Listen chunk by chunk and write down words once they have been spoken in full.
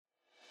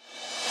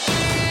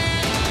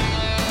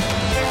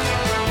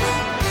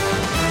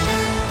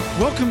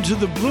Welcome to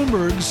the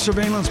Bloomberg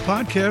Surveillance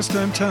Podcast.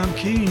 I'm Tom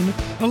Keene,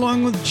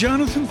 along with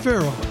Jonathan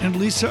Farrell and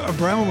Lisa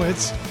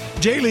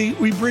Abramowitz. Daily,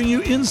 we bring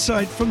you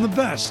insight from the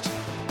best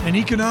in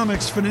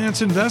economics,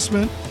 finance,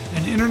 investment,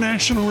 and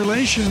international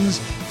relations.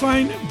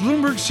 Find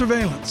Bloomberg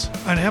Surveillance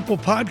on Apple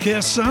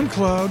Podcasts,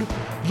 SoundCloud,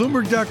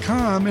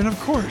 Bloomberg.com, and of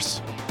course,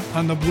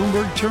 on the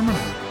Bloomberg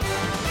Terminal.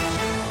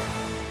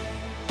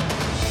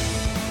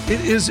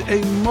 It is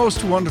a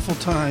most wonderful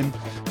time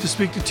to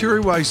speak to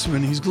Terry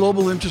Wizman. He's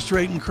global interest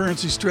rate and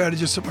currency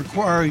strategist at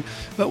Macquarie,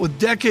 but with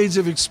decades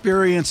of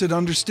experience at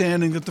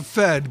understanding that the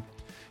Fed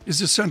is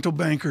a central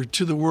banker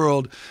to the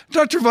world.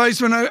 Dr.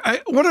 Wizman,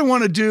 what I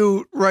want to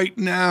do right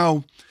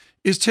now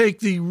is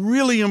take the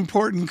really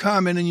important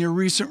comment in your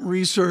recent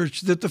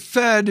research that the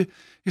Fed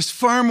is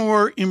far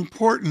more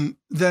important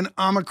than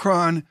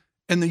Omicron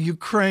and the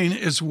Ukraine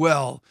as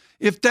well.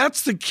 If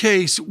that's the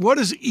case, what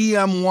does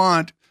EM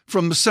want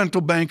from the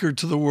central banker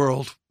to the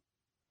world?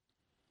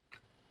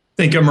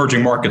 I think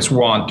emerging markets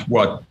want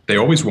what they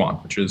always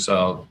want, which is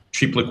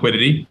cheap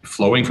liquidity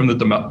flowing from the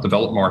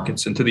developed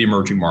markets into the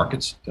emerging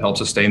markets to help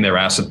sustain their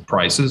asset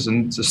prices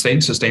and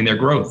sustain their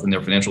growth in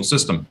their financial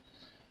system.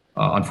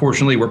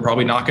 Unfortunately, we're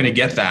probably not going to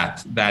get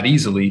that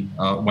easily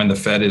when the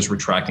Fed is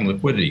retracting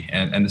liquidity.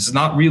 And this is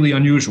not really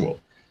unusual.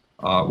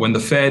 When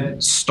the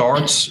Fed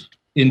starts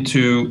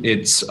into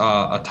its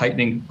a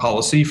tightening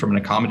policy from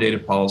an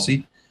accommodative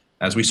policy,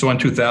 as we saw in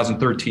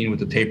 2013 with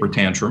the taper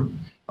tantrum,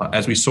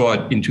 as we saw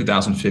it in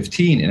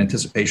 2015 in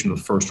anticipation of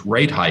the first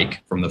rate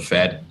hike from the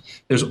Fed,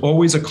 there's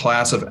always a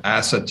class of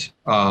assets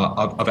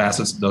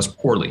that does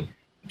poorly.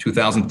 In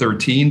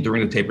 2013,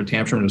 during the taper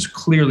tantrum, it was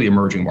clearly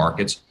emerging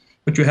markets,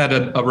 but you had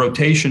a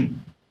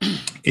rotation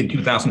in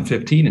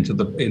 2015 into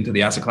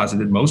the asset class that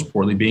did most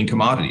poorly, being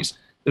commodities.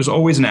 There's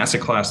always an asset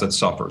class that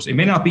suffers. It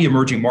may not be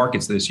emerging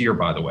markets this year,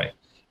 by the way.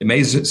 It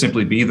may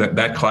simply be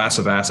that class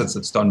of assets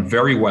that's done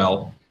very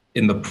well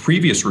in the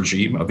previous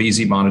regime of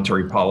easy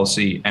monetary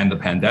policy and the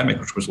pandemic,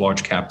 which was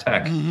large cap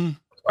tech. Mm-hmm.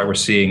 That's why we're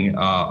seeing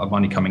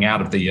money coming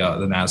out of the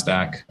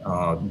Nasdaq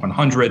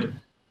 100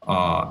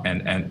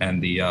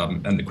 and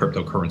the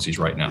cryptocurrencies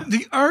right now.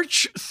 The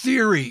arch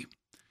theory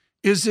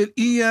is that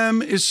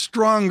EM is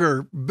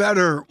stronger,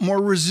 better,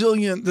 more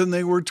resilient than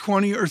they were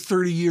 20 or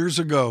 30 years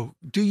ago.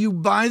 Do you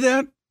buy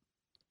that?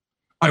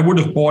 I would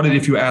have bought it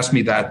if you asked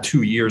me that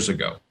 2 years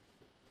ago.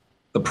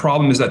 The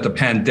problem is that the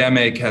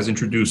pandemic has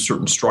introduced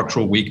certain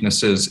structural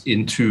weaknesses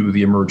into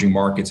the emerging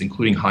markets,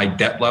 including high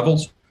debt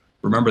levels.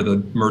 Remember, the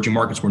emerging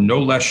markets were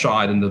no less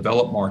shy than the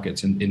developed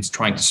markets in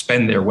trying to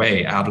spend their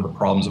way out of the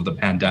problems of the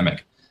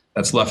pandemic.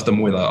 That's left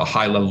them with a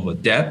high level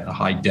of debt, a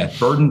high debt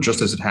burden,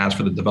 just as it has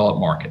for the developed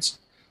markets.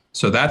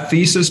 So that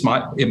thesis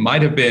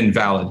might have been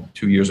valid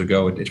 2 years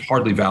ago. It's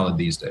hardly valid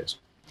these days.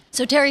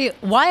 So, Terry,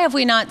 why have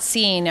we not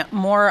seen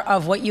more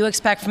of what you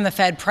expect from the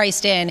Fed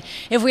priced in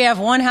if we have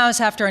one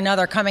house after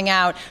another coming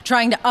out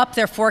trying to up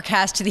their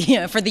forecast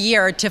for the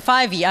year to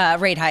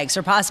 5 rate hikes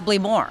or possibly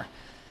more?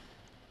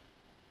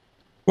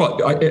 Well,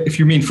 if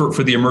you mean for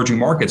the emerging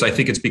markets, I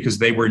think it's because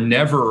they were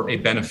never a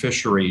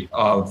beneficiary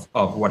of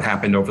what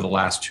happened over the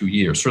last 2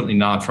 years, certainly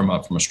not from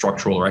a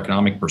structural or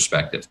economic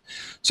perspective.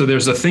 So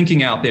there's a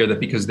thinking out there that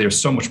because there's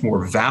so much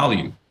more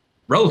value,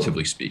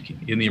 relatively speaking,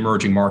 in the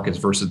emerging markets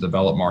versus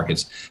developed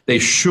markets, they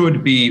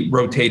should be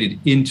rotated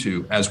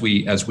into as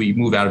we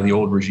move out of the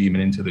old regime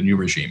and into the new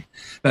regime.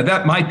 Now,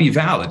 that might be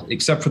valid,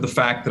 except for the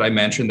fact that I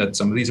mentioned that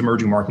some of these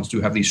emerging markets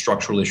do have these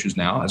structural issues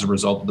now as a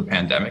result of the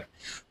pandemic.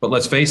 But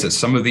let's face it,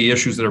 some of the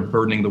issues that are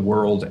burdening the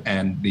world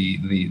and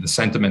the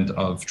sentiment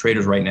of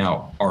traders right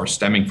now are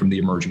stemming from the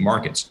emerging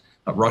markets.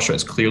 Russia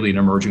is clearly an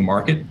emerging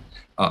market.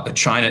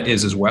 China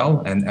is as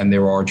well, and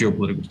there are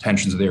geopolitical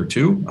tensions there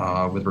too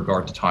with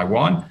regard to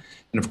Taiwan.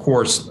 And of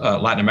course,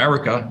 Latin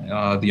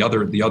America, the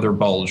other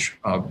bulge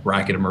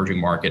bracket emerging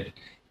market,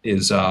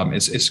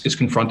 is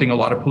confronting a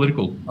lot of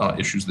political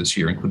issues this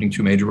year, including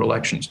 2 major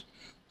elections.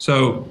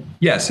 So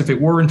yes, if it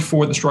weren't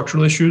for the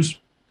structural issues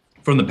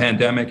from the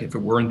pandemic, if it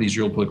weren't these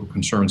geopolitical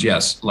concerns,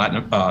 yes,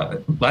 Latin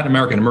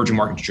American emerging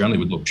markets generally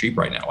would look cheap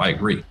right now. I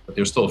agree, but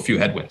there's still a few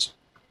headwinds.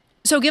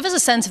 So give us a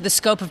sense of the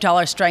scope of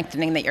dollar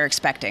strengthening that you're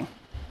expecting.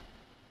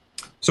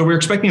 So we're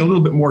expecting a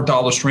little bit more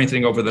dollar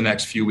strengthening over the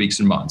next few weeks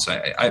and months.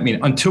 I mean,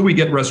 until we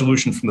get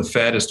resolution from the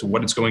Fed as to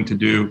what it's going to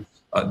do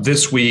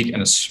this week,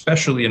 and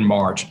especially in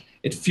March,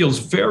 it feels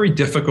very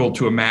difficult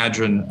to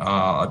imagine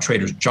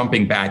traders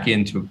jumping back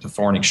into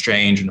foreign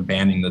exchange and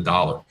abandoning the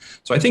dollar.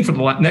 So I think for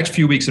the next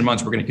few weeks and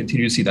months, we're going to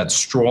continue to see that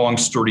strong,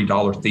 sturdy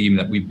dollar theme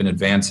that we've been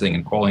advancing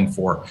and calling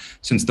for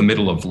since the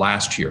middle of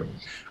last year.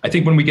 I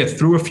think when we get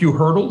through a few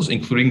hurdles,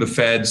 including the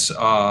Fed's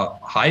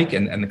hike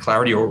and the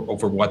clarity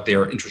over what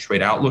their interest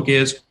rate outlook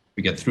is,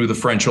 we get through the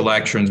French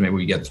elections, maybe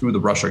we get through the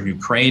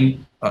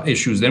Russia-Ukraine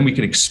issues, then we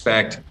can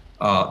expect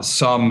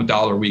some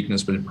dollar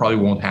weakness, but it probably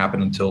won't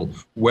happen until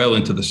well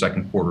into the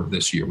second quarter of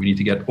this year. We need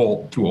to get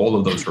through all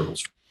of those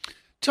hurdles.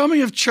 Tell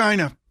me of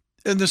China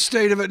and the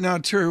state of it now,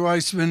 Terry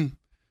Wizman,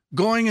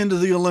 going into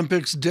the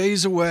Olympics,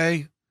 days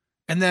away,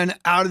 and then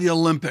out of the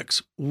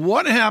Olympics.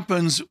 What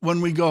happens when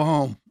we go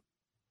home?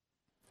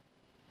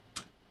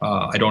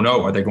 I don't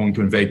know. Are they going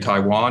to invade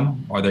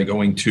Taiwan? Are they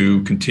going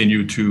to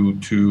continue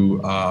to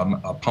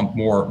pump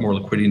more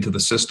liquidity into the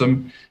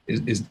system?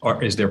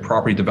 Is their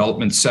property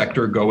development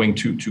sector going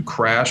to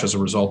crash as a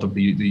result of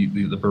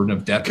the burden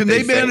of debt? Can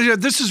they manage it?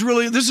 This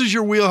is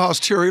your wheelhouse,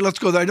 Terry. Let's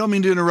go there. I don't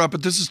mean to interrupt,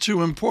 but this is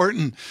too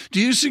important. Do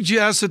you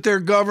suggest that their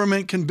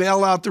government can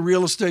bail out the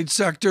real estate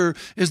sector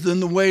as in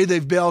the way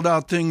they've bailed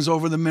out things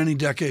over the many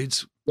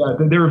decades? Yeah,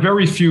 there are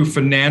very few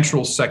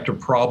financial sector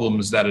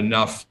problems that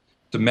enough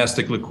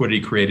domestic liquidity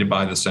created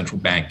by the central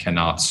bank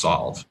cannot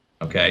solve.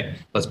 Okay,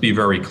 let's be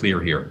very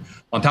clear here.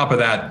 On top of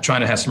that,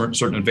 China has some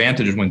certain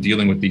advantages when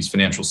dealing with these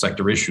financial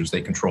sector issues.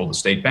 They control the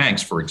state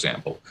banks, for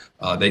example.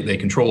 They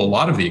control a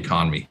lot of the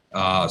economy.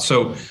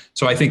 So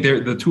I think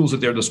the tools at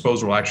their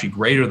disposal are actually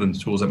greater than the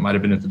tools that might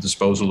have been at the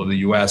disposal of the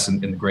U.S. in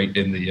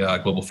the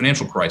global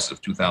financial crisis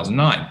of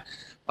 2009.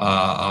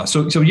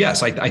 So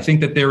yes, I think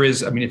that there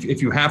is. I mean,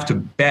 if you have to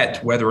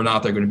bet whether or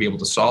not they're going to be able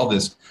to solve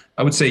this,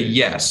 I would say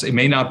yes. It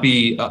may not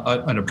be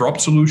an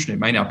abrupt solution. It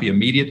might not be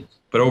immediate.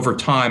 But over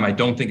time, I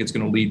don't think it's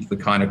going to lead to the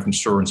kind of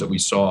concerns that we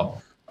saw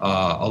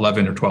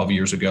 11 or 12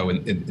 years ago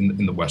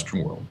in the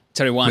Western world.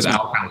 Terry Wizman,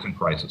 without housing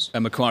crisis.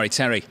 Macquarie.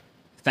 Terry,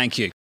 thank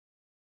you.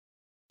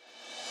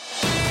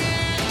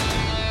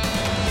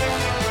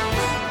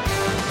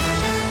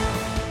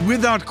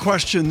 Without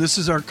question, this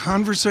is our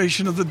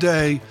conversation of the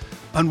day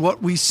on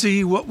what we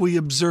see, what we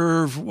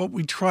observe, what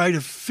we try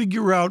to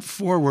figure out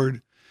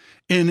forward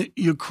in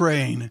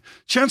Ukraine.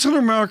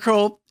 Chancellor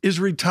Merkel is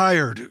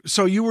retired.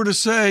 So you were to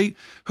say,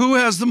 who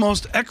has the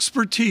most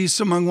expertise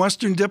among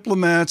Western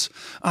diplomats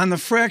on the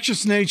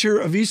fractious nature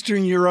of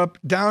Eastern Europe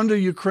down to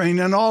Ukraine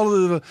and all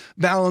of the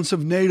balance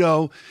of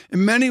NATO?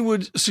 And many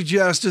would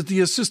suggest that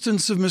the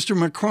assistance of Mr.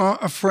 Macron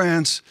of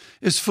France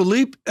is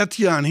Philippe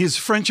Etienne. He's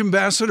French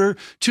ambassador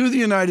to the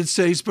United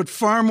States, but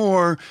far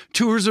more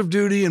tours of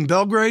duty in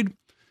Belgrade,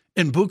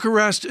 in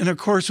Bucharest, and of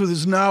course with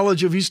his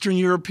knowledge of Eastern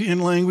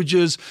European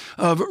languages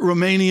of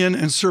Romanian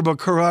and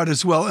Serbo-Croat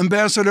as well.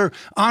 Ambassador,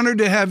 honored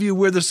to have you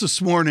with us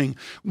this morning.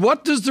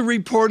 What does the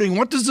reporting,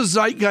 what does the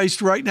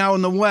zeitgeist right now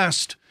in the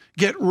West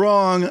get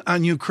wrong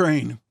on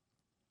Ukraine?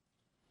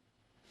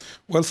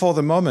 Well, for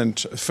the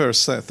moment,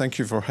 first, thank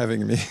you for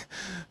having me.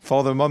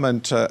 For the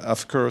moment,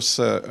 of course,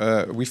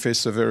 we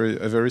face a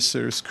very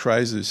serious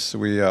crisis.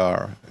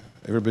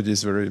 Everybody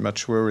is very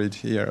much worried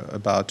here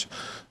about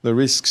the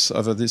risks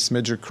of this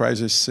major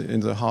crisis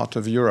in the heart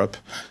of Europe.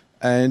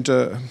 And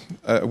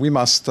we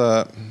must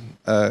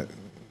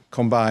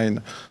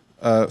combine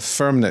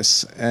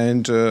firmness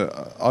and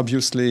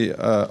obviously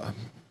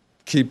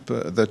keep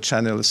the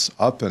channels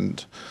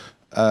opened.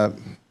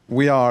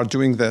 We are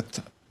doing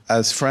that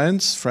as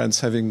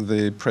France having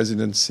the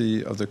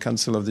presidency of the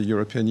Council of the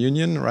European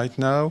Union right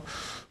now,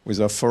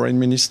 with our foreign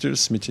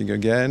ministers meeting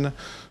again.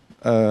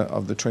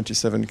 Of the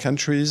 27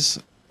 countries.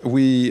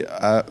 We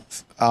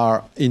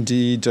are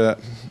indeed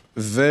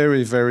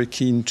very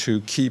keen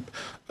to keep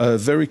a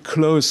very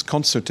close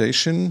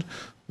consultation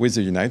with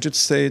the United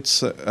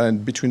States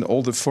and between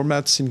all the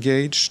formats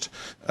engaged,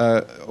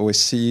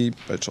 OSCE,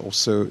 but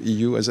also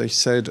EU, as I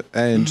said,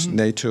 and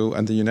NATO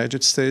and the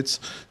United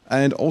States,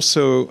 and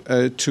also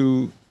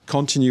to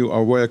continue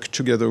our work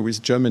together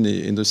with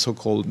Germany in the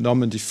so-called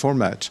Normandy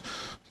format,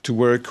 to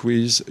work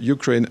with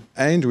Ukraine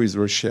and with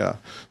Russia,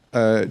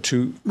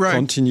 to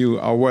continue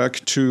our work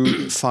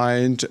to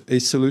find a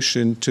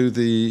solution to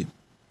the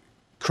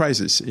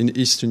crisis in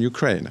eastern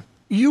Ukraine.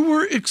 You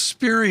were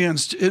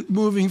experienced at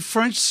moving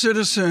French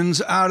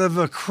citizens out of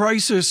a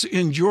crisis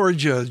in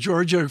Georgia.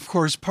 Georgia, of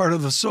course, part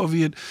of the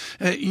Soviet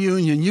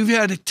Union. You've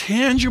had a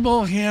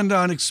tangible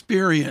hand-on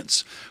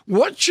experience.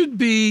 What should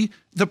be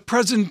the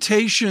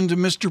presentation to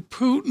Mr.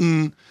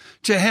 Putin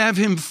to have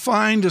him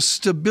find a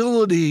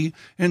stability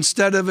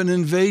instead of an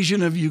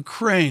invasion of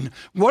Ukraine?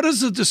 What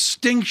is the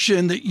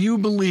distinction that you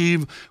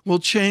believe will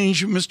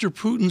change Mr.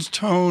 Putin's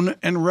tone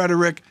and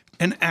rhetoric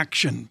and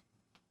action?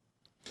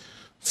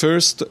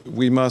 First,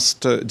 we must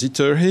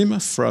deter him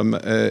from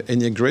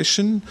any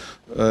aggression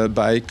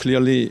by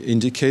clearly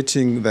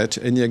indicating that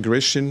any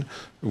aggression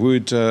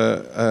would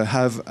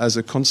have as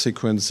a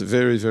consequence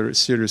very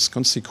serious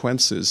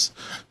consequences.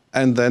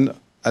 And then,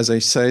 as I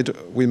said,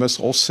 we must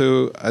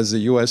also, as the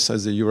US,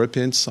 as the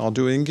Europeans are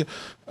doing,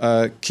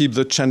 keep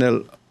the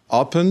channel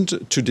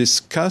opened to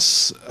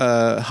discuss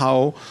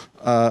how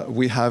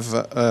we have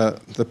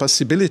the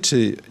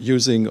possibility,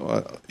 using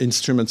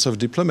instruments of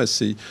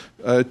diplomacy,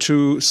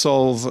 to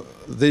solve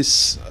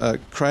this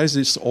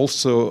crisis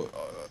also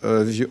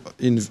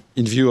in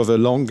view of a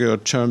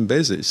longer-term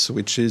basis,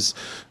 which is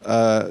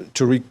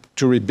to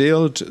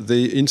rebuild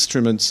the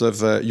instruments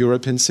of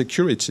European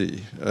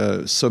security.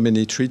 So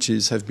many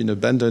treaties have been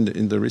abandoned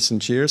in the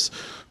recent years.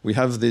 We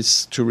have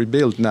this to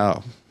rebuild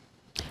now.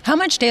 How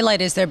much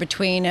daylight is there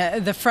between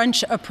the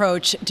French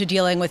approach to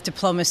dealing with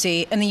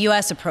diplomacy and the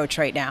U.S. approach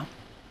right now?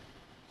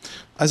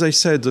 As I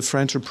said, the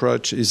French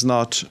approach is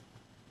not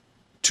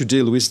to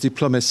deal with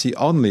diplomacy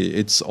only.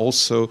 It's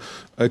also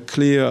a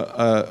clear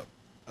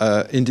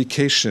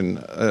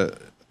indication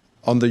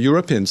on the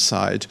European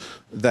side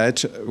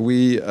that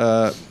we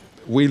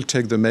will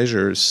take the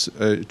measures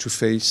to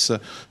face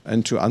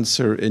and to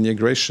answer any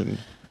aggression.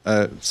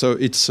 So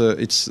it's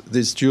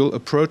this dual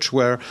approach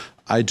where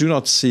I do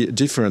not see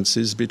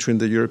differences between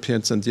the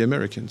Europeans and the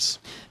Americans.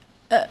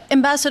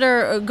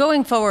 Ambassador,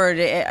 going forward,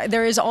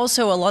 there is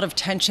also a lot of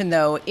tension,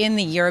 though, in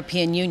the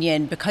European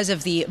Union because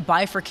of the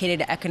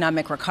bifurcated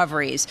economic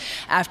recoveries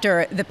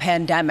after the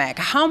pandemic.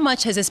 How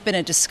much has this been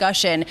a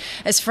discussion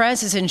as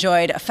France has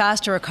enjoyed a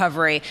faster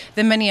recovery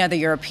than many other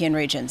European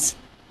regions?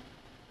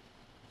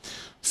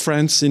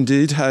 France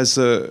indeed has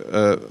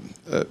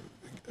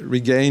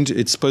regained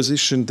its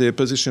position, the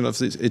position of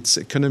its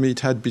economy it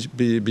had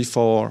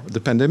before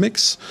the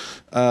pandemics.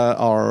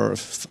 Our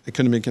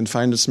economic and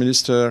finance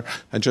minister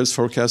had just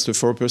forecast a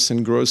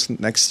 4% growth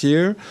next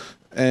year.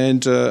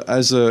 And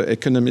as an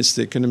economist,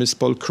 the economist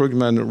Paul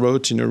Krugman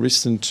wrote in a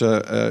recent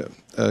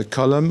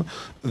column,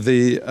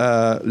 the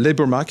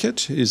labor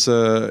market has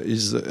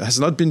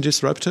not been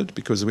disrupted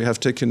because we have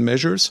taken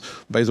measures,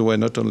 by the way,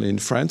 not only in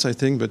France, I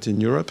think, but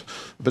in Europe,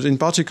 but in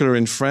particular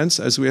in France,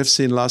 as we have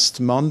seen last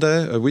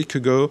Monday, a week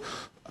ago.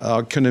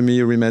 Our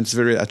economy remains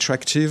very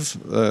attractive.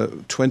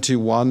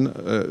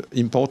 21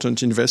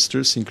 important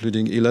investors,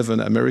 including 11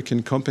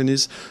 American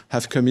companies,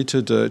 have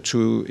committed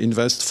to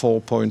invest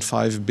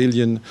 4.5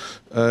 billion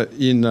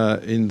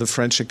in the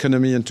French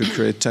economy and to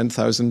create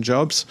 10,000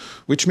 jobs,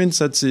 which means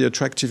that the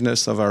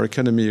attractiveness of our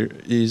economy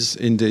is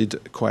indeed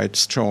quite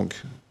strong.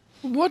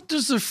 What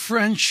does the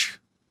French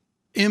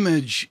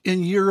image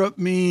in Europe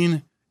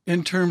mean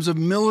in terms of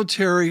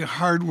military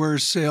hardware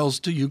sales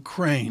to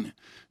Ukraine?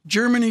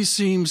 Germany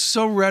seems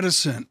so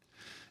reticent,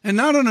 and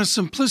not on a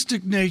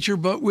simplistic nature,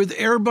 but with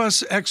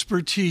Airbus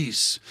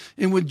expertise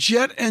and with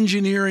jet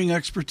engineering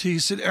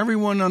expertise that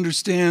everyone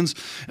understands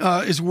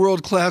is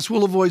world-class.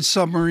 We'll avoid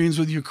submarines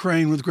with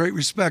Ukraine with great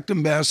respect,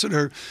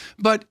 Ambassador.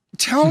 But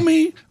tell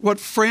me what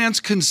France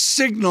can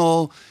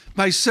signal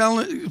by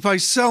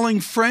selling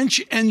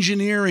French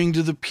engineering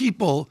to the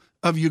people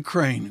of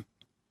Ukraine.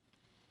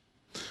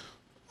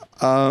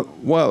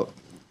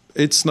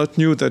 It's not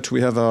new that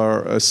we have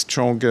a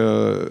strong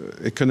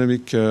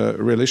economic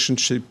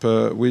relationship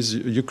with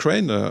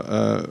Ukraine.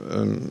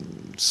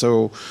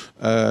 So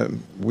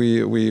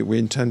we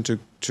intend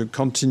to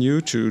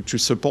continue to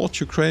support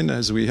Ukraine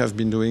as we have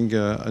been doing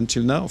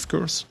until now, of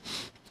course.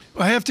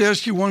 I have to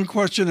ask you one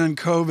question on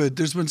COVID.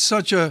 There's been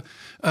such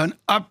an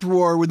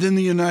uproar within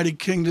the United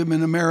Kingdom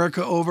and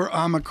America over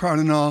Omicron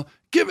and all.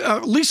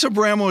 Lisa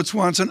Abramowitz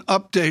wants an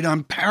update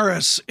on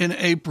Paris in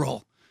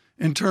April.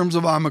 In terms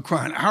of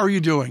Omicron, how are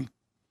you doing?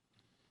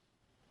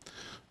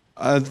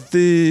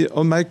 The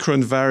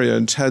Omicron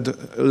variant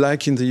had,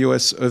 like in the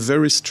US, a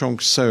very strong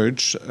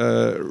surge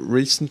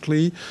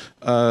recently,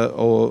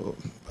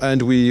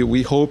 and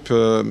we hope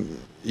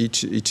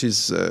it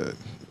is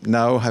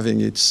now having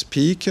its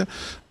peak.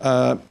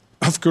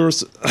 Of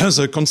course,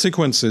 the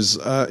consequences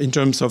in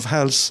terms of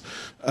health,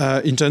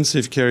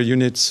 intensive care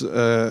units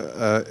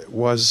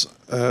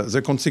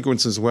the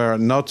consequences were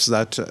not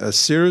that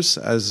serious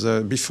as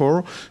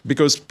before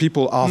because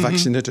people are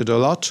vaccinated a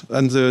lot,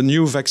 and the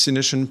new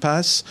vaccination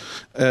pass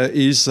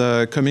is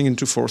coming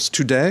into force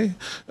today.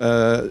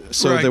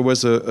 There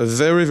was a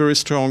very, very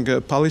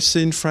strong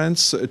policy in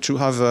France to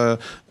have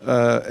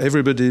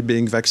everybody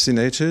being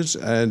vaccinated,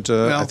 and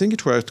I think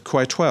it worked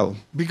quite well.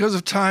 Because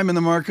of time in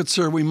the market,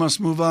 sir, we must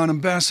move on.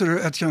 Ambassador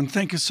Etienne,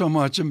 thank you so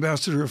much,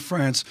 Ambassador of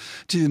France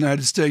to the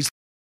United States.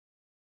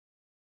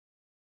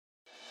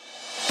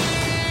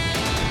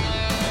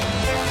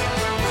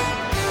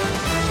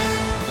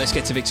 Let's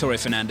get to Victoria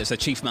Fernandez, the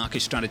Chief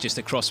Market Strategist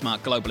at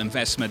Crossmark Global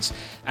Investments.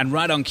 And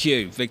right on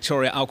cue,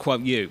 Victoria, I'll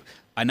quote you.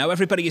 I know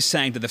everybody is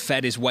saying that the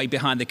Fed is way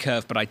behind the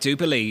curve, but I do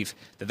believe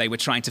that they were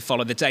trying to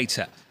follow the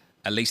data,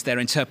 at least their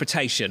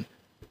interpretation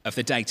of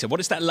the data. What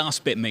does that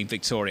last bit mean,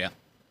 Victoria?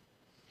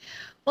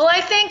 Well,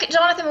 I think,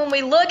 Jonathan, when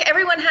we look,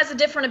 everyone has a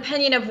different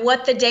opinion of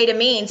what the data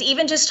means.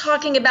 Even just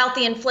talking about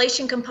the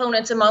inflation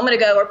components a moment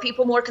ago, are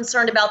people more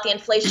concerned about the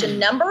inflation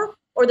number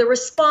or the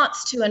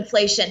response to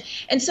inflation?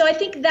 And so I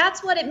think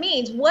that's what it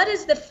means. What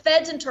is the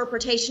Fed's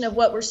interpretation of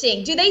what we're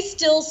seeing? Do they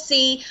still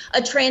see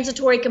a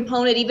transitory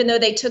component, even though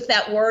they took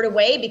that word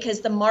away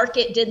because the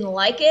market didn't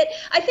like it?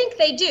 I think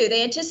they do.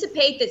 They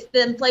anticipate that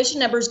the inflation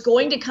number is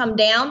going to come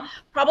down,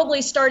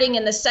 probably starting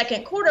in the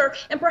second quarter,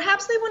 and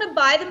perhaps they want to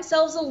buy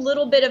themselves a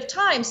little bit of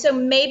time. So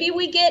maybe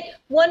we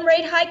get one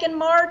rate hike in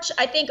March.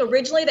 I think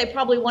originally they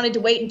probably wanted to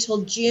wait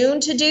until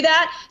June to do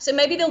that. So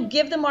maybe they'll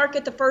give the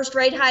market the first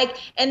rate hike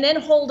and then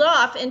hold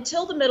off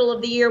until the middle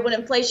of the year when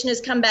inflation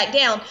has come back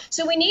down.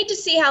 So we need to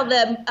see how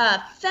the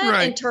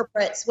Fed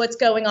interprets what's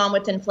going on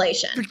with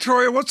inflation.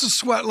 Victoria, what's the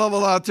sweat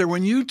level out there?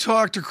 When you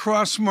talk to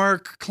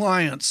Crossmark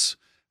clients,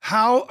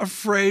 how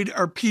afraid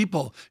are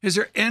people? Is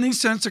there any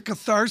sense of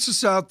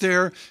catharsis out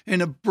there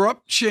in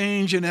abrupt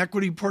change in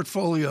equity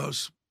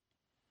portfolios?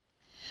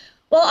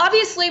 Well,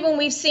 obviously, when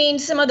we've seen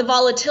some of the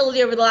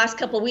volatility over the last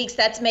couple of weeks,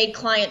 that's made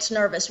clients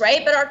nervous,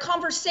 right? But our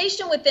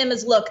conversation with them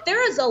is, look,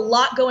 there is a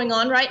lot going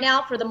on right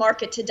now for the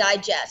market to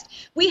digest.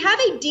 We have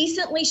a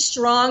decently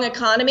strong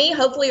economy.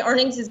 Hopefully,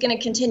 earnings is going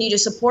to continue to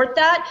support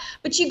that.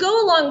 But you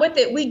go along with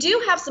it, we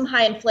do have some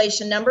high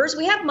inflation numbers.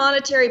 We have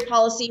monetary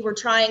policy we're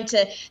trying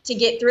to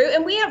get through,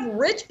 and we have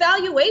rich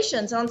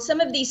valuations on some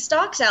of these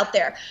stocks out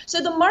there.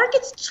 So the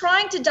market's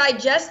trying to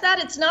digest that.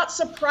 It's not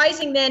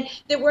surprising then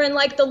that we're in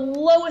like the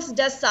lowest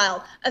decile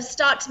of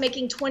stocks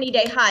making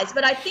 20-day highs.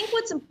 But I think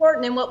what's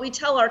important and what we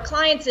tell our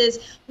clients is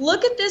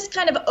look at this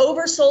kind of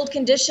oversold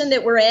condition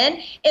that we're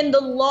in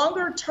the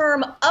longer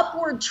term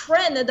upward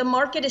trend that the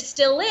market is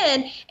still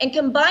in, and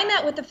combine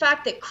that with the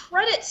fact that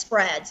credit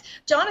spreads,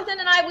 Jonathan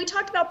and I, we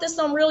talked about this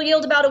on Real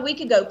Yield about a week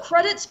ago.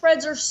 Credit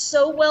spreads are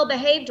so well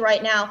behaved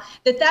right now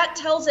that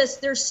tells us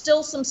there's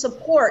still some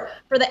support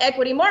for the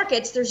equity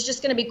markets. There's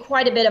just going to be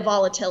quite a bit of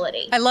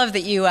volatility. I love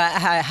that you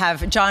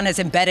John has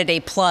embedded a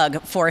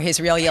plug for his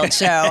Real Yield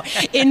show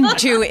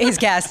into his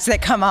guests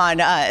that come on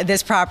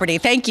this property.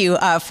 Thank you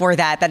for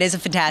that. That is a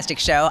fantastic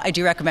show. I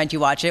do recommend you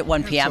watch it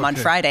 1 p.m. on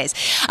Fridays.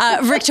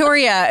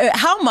 Victoria,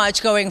 how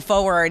much going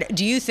forward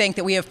do you think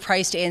that we have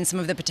priced in some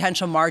of the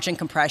potential margin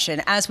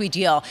compression as we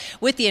deal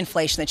with the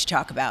inflation that you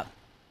talk about?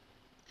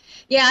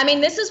 Yeah, I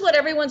mean, this is what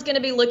everyone's going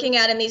to be looking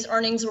at in these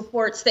earnings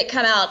reports that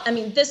come out. I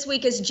mean, this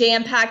week is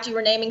jam-packed. You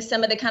were naming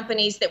some of the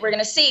companies that we're going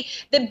to see.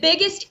 The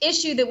biggest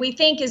issue that we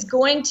think is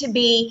going to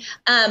be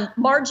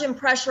margin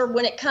pressure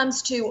when it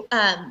comes to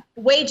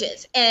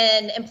wages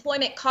and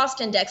employment cost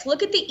index.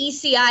 Look at the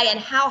ECI and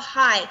how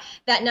high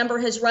that number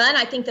has run.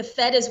 I think the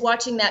Fed is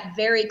watching that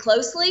very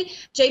closely.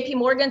 JP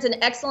Morgan's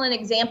an excellent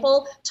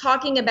example,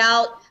 talking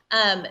about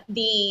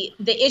the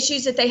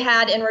issues that they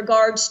had in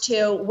regards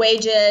to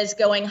wages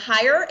going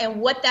higher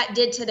and what that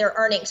did to their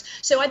earnings.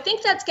 So I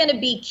think that's going to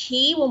be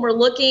key when we're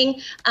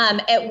looking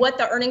at what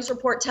the earnings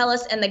report tell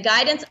us and the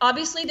guidance.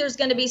 Obviously, there's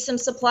going to be some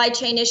supply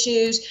chain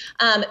issues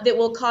that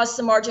will cause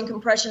some margin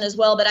compression as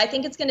well. But I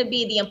think it's going to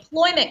be the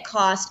employment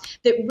cost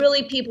that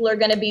really people are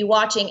going to be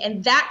watching.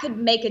 And that could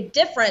make a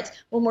difference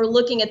when we're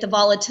looking at the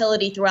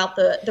volatility throughout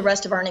the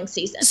rest of earnings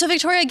season. So,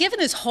 Victoria, given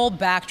this whole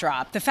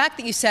backdrop, the fact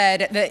that you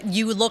said that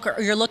you're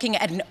looking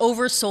at an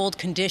oversold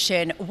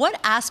condition, what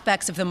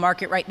aspects of the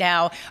market right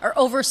now are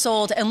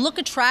oversold and look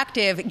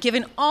attractive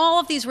given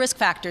all of these risk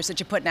factors that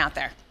you're putting out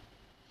there?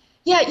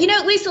 Yeah,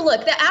 Lisa,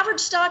 look, the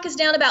average stock is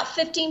down about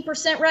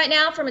 15% right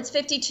now from its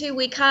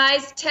 52-week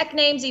highs. Tech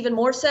names even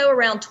more so,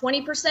 around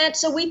 20%.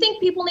 So we think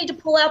people need to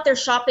pull out their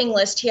shopping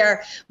list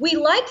here. We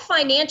like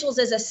financials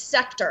as a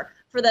sector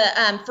for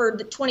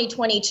the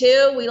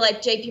 2022. We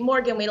like JP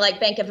Morgan, we like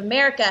Bank of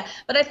America,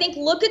 but I think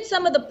look at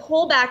some of the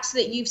pullbacks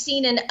that you've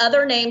seen in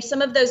other names,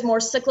 some of those more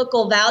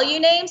cyclical value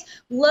names.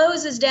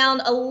 Lowe's is down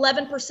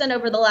 11%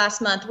 over the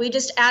last month. We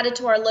just added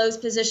to our Lowe's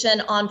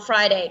position on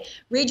Friday.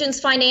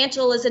 Regions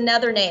Financial is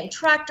another name.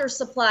 Tractor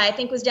Supply, I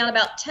think, was down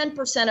about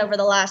 10% over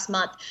the last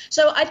month.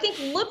 So I think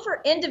look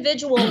for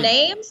individual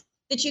names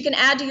that you can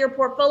add to your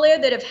portfolio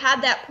that have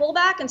had that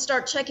pullback and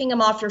start checking them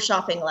off your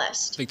shopping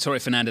list. Victoria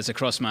Fernandez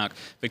across Mark.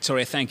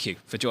 Victoria, thank you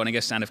for joining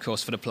us and, of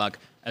course, for the plug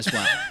as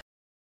well.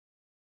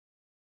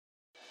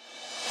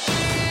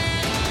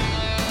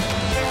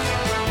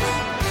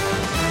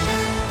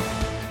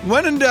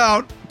 When in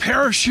doubt,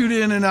 parachute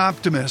in an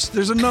optimist.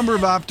 There's a number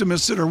of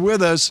optimists that are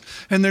with us,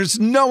 and there's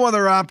no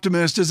other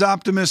optimist as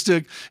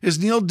optimistic as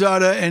Neil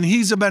Dutta, and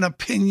he's been a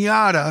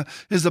piñata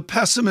as the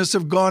pessimists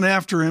have gone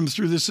after him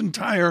through this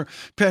entire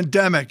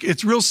pandemic.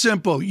 It's real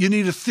simple. You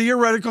need a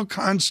theoretical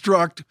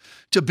construct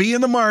to be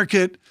in the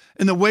market,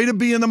 and the way to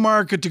be in the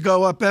market to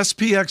go up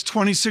SPX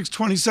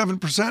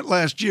 27%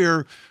 last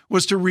year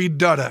was to read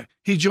Dutta.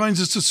 He joins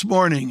us this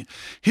morning.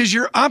 Has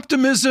your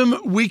optimism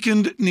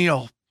weakened,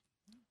 Neil?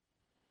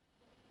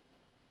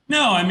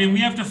 No, I mean, we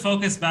have to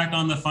focus back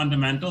on the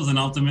fundamentals, and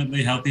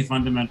ultimately healthy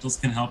fundamentals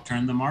can help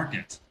turn the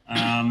market.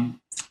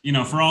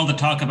 For all the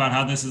talk about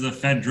how this is a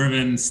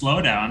Fed-driven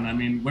slowdown, I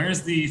mean,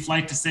 where's the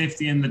flight to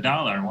safety in the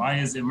dollar? Why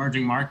is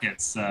emerging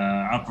markets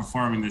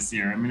outperforming this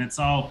year? I mean, it's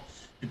a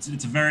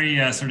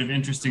very sort of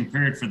interesting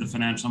period for the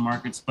financial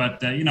markets.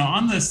 But,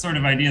 on this sort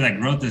of idea that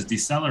growth is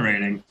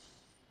decelerating,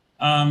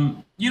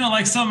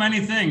 like so many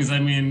things, I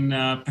mean,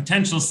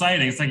 potential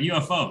sightings, like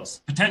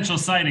UFOs, potential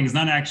sightings,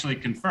 not actually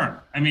confirmed.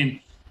 I mean,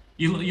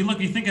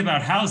 you think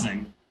about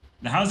housing,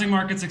 the housing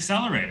market's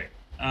accelerating.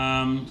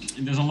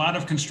 There's a lot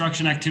of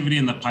construction activity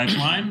in the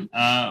pipeline.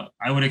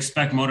 I would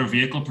expect motor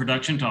vehicle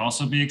production to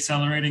also be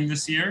accelerating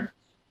this year.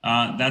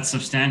 That's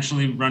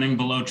substantially running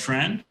below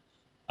trend.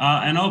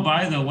 And oh,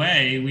 by the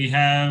way, we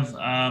have,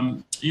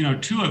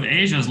 two of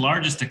Asia's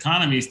largest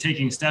economies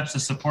taking steps to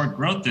support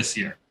growth this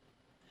year.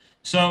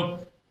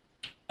 So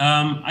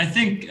I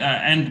think,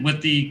 and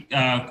with the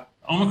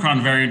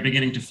Omicron variant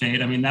beginning to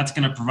fade, I mean, that's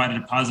going to provide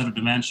a positive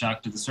demand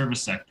shock to the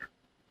service sector.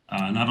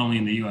 not only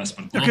in the U.S.,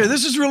 but globally. Okay,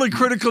 this is really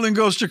critical and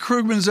goes to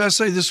Krugman's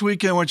essay this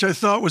weekend, which I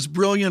thought was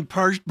brilliant,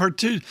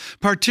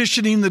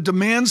 partitioning the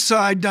demand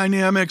side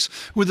dynamics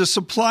with the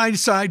supply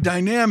side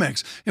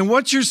dynamics. And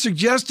what you're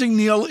suggesting,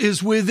 Neil,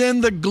 is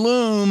within the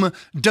gloom,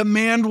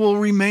 demand will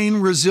remain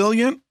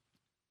resilient?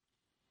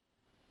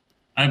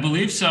 I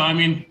believe so. I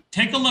mean,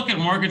 take a look at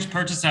mortgage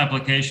purchase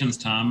applications,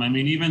 Tom. I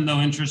mean, even though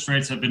interest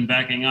rates have been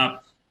backing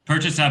up,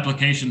 purchase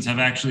applications have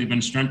actually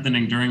been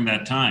strengthening during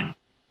that time,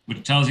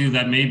 which tells you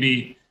that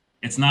maybe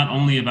it's not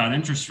only about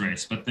interest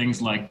rates, but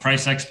things like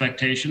price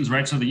expectations,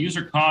 right? So the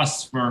user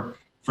costs for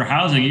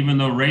housing, even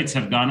though rates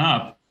have gone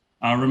up,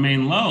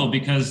 remain low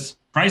because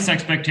price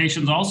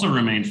expectations also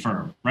remain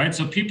firm, right?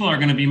 So people are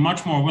going to be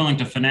much more willing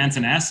to finance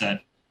an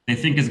asset they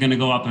think is going to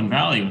go up in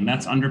value, and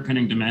that's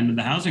underpinning demand in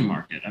the housing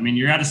market. I mean,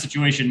 you're at a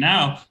situation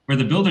now where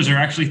the builders are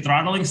actually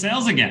throttling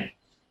sales again.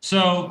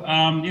 So,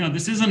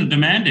 this isn't a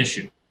demand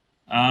issue.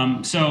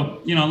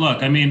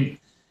 Look, I mean,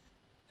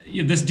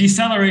 this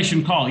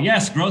deceleration call,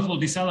 yes, growth will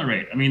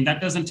decelerate. I mean, that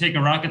doesn't take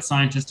a rocket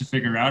scientist to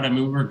figure out. I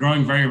mean, we're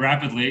growing very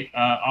rapidly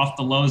off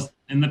the lows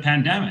in the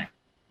pandemic.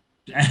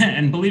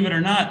 And believe it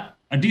or not,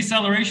 a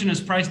deceleration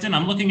is priced in.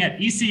 I'm looking at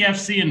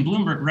ECFC and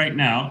Bloomberg right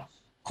now.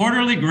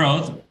 Quarterly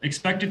growth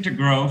expected to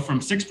grow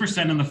from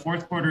 6% in the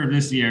fourth quarter of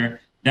this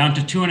year down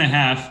to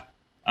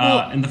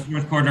 2.5% in the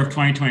fourth quarter of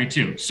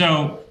 2022.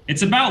 So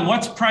it's about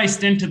what's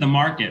priced into the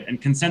market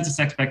and consensus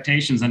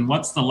expectations and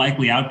what's the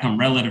likely outcome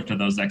relative to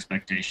those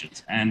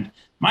expectations. And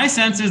my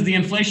sense is the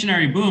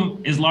inflationary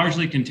boom is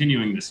largely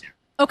continuing this year.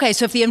 Okay,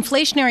 so if the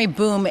inflationary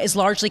boom is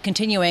largely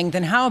continuing,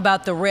 then how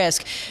about the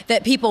risk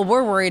that people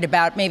were worried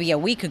about maybe a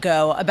week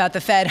ago about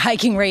the Fed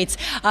hiking rates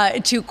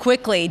too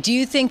quickly? Do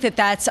you think that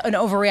that's an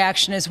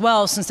overreaction as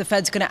well, since the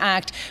Fed's going to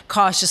act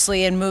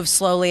cautiously and move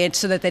slowly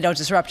so that they don't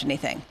disrupt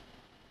anything?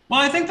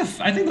 Well, I think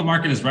the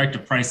market is right to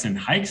price in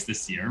hikes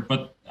this year,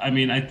 but I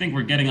mean, I think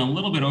we're getting a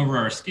little bit over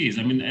our skis.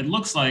 I mean, it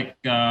looks like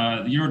the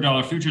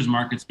Eurodollar futures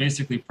market's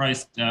basically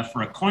priced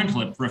for a coin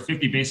flip for a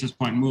 50 basis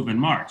point move in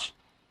March.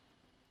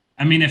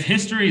 I mean, if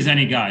history is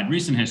any guide,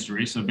 recent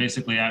history, so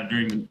basically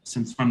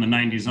since from the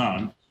 90s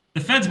on, the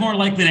Fed's more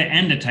likely to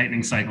end a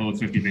tightening cycle with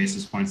 50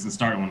 basis points than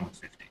start one with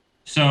 50.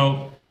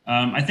 So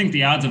I think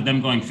the odds of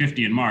them going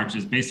 50 in March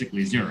is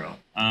basically zero.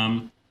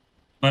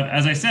 But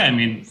as I said, I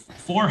mean,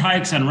 4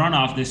 hikes and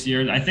runoff this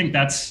year, I think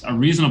that's a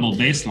reasonable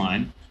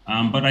baseline.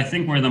 But I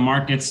think where the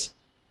market's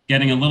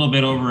getting a little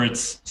bit over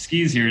its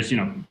skis here is,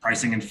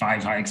 pricing in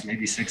 5 hikes,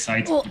 maybe 6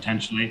 hikes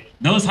potentially.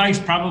 Those hikes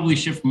probably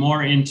shift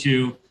more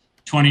into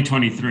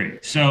 2023.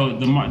 So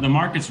the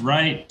market's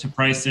right to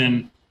price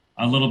in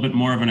a little bit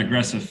more of an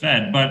aggressive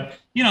Fed. But,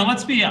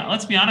 let's be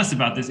honest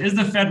about this. Is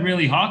the Fed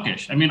really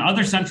hawkish? I mean,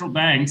 other central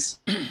banks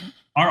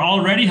are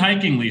already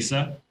hiking,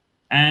 Lisa.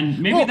 And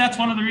maybe that's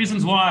one of the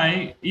reasons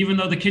why, even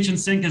though the kitchen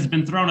sink has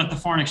been thrown at the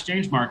foreign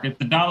exchange market,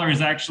 the dollar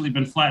has actually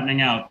been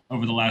flattening out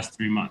over the last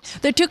 3 months.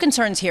 There are 2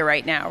 concerns here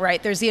right now,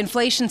 right? There's the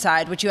inflation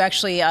side, which you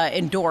actually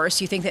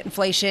endorse. You think that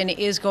inflation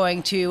is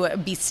going to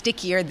be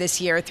stickier this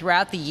year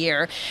throughout the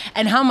year.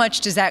 And how much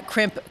does that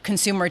crimp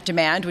consumer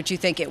demand, which you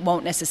think it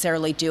won't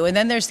necessarily do? And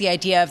then there's the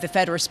idea of the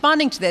Fed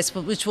responding to this,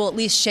 which will at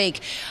least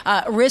shake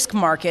risk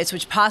markets,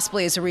 which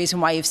possibly is the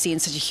reason why you've seen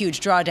such a huge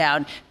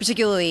drawdown,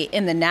 particularly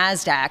in the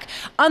NASDAQ.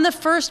 On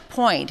the first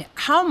point,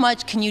 how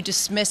much can you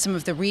dismiss some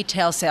of the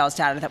retail sales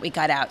data that we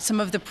got out, some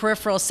of the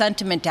peripheral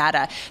sentiment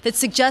data that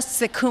suggests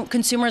that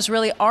consumers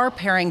really are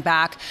paring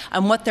back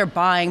on what they're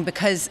buying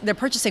because their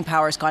purchasing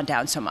power has gone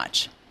down so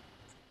much?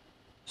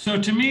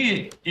 So to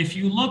me, if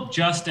you look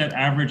just at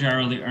average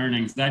hourly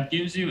earnings, that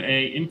gives you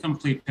an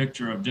incomplete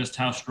picture of just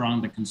how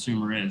strong the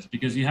consumer is,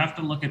 because you have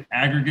to look at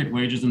aggregate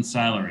wages and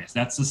salaries.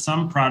 That's the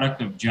sum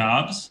product of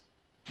jobs,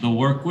 the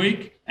work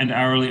week, and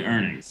hourly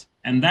earnings.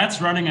 And that's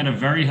running at a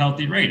very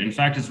healthy rate. In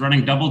fact, it's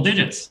running double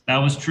digits. That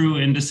was true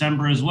in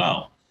December as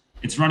well.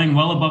 It's running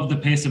well above the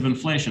pace of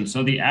inflation.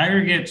 So the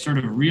aggregate sort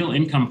of real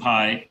income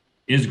pie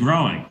is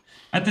growing.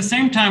 At the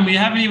same time, we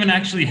haven't even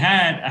actually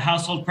had a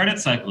household credit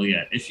cycle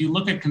yet. If you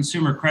look at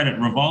consumer credit,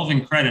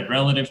 revolving credit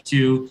relative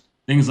to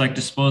things like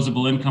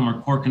disposable income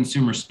or core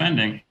consumer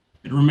spending,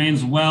 it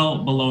remains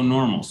well below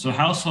normal. So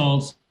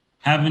households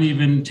haven't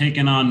even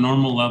taken on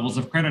normal levels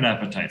of credit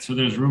appetite. So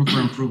there's room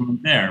for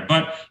improvement there.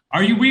 But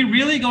we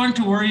really going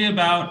to worry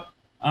about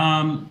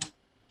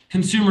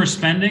consumer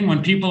spending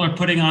when people are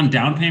putting on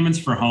down payments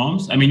for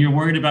homes? I mean, you're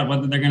worried about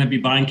whether they're going to be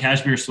buying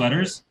cashmere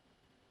sweaters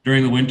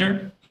during the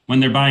winter when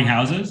they're buying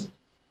houses.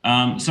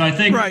 So I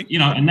think, right.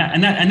 And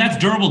that's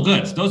durable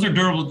goods. Those are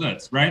durable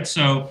goods, right?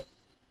 So,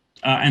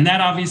 and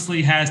that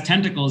obviously has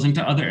tentacles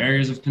into other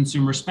areas of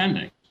consumer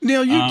spending.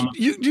 Neil,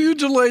 you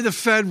delay the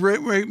Fed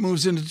rate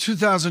moves into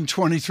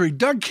 2023.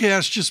 Doug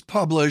Cash just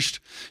published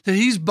that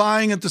he's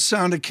buying at the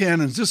sound of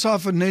cannons. This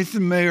off of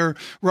Nathan Mayer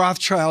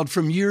Rothschild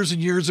from years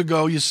and years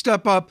ago. You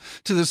step up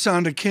to the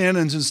sound of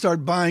cannons and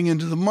start buying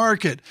into the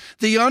market.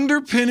 The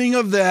underpinning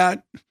of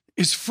that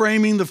is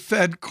framing the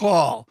Fed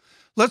call.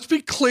 let's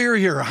be clear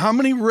here. How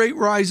many rate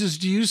rises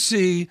do you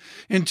see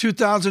in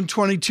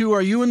 2022?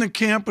 Are you in the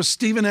camp of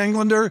Stephen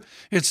Englander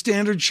at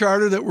Standard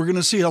Chartered that we're going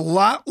to see a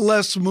lot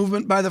less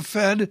movement by the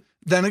Fed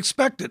than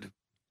expected?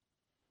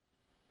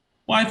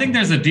 Well, I think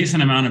there's a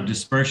decent amount of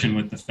dispersion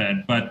with the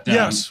Fed, but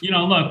yes.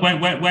 Look,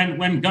 when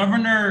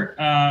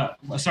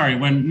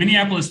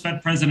Minneapolis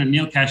Fed President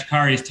Neil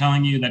Kashkari is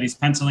telling you that he's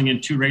penciling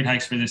in 2 rate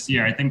hikes for this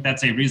year, I think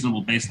that's a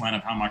reasonable baseline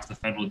of how much the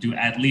Fed will do,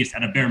 at least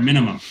at a bare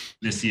minimum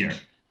this year.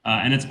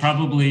 And it's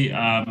probably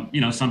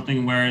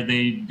something where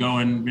they go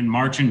in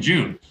March and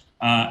June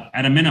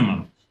at a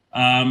minimum.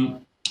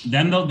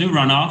 Then they'll do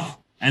runoff,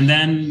 and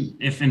then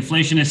if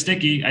inflation is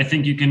sticky, I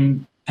think you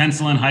can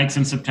pencil in hikes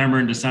in September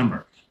and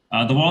December.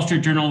 The Wall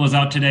Street Journal was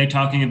out today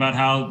talking about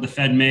how the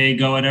Fed may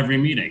go at every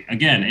meeting.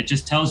 Again, it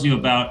just tells you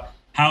about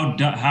how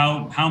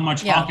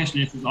much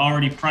hawkishness is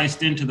already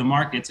priced into the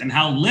markets and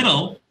how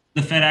little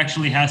the Fed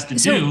actually has to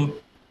do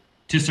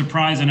to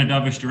surprise in a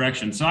dovish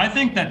direction. So I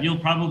think that you'll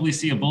probably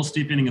see a bull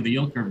steepening of the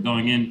yield curve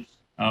going in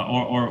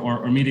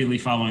or immediately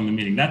following the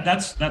meeting.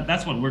 That's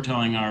what we're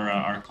telling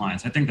our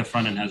clients. I think the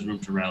front end has room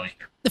to rally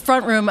here. The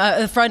front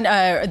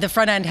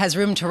end has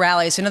room to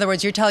rally. So in other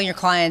words, you're telling your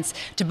clients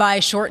to buy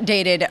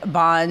short-dated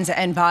bonds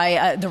and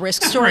buy the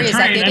risk story. Is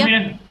that the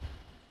idea?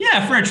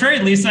 For a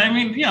trade, Lisa.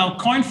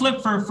 Coin flip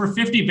for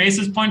 50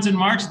 basis points in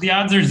March, the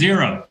odds are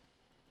 0.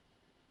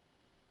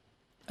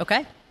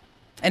 Okay.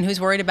 And who's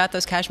worried about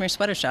those cashmere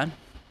sweaters, Sean?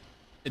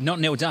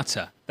 Not Neil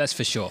Dutta, that's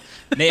for sure.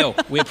 Neil,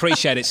 we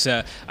appreciate it,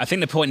 sir. I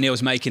think the point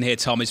Neil's making here,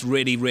 Tom, is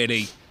really,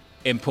 really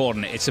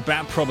important. It's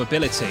about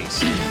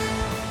probabilities.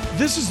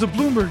 This is the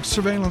Bloomberg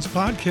Surveillance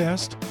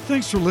Podcast.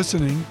 Thanks for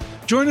listening.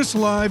 Join us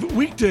live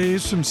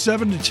weekdays from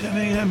 7 to 10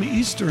 a.m.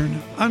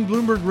 Eastern on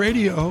Bloomberg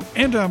Radio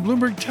and on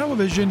Bloomberg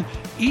Television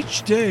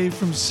each day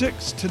from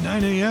 6 to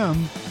 9 a.m.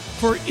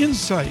 for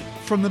insight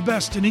from the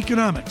best in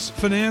economics,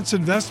 finance,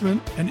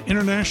 investment, and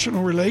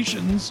international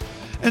relations.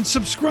 And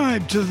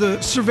subscribe to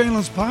the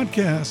Surveillance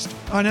Podcast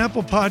on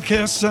Apple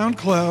Podcasts,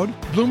 SoundCloud,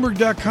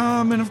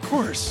 Bloomberg.com, and of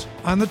course,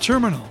 on the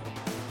terminal.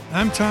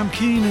 I'm Tom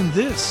Keene, and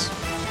this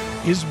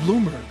is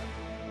Bloomberg.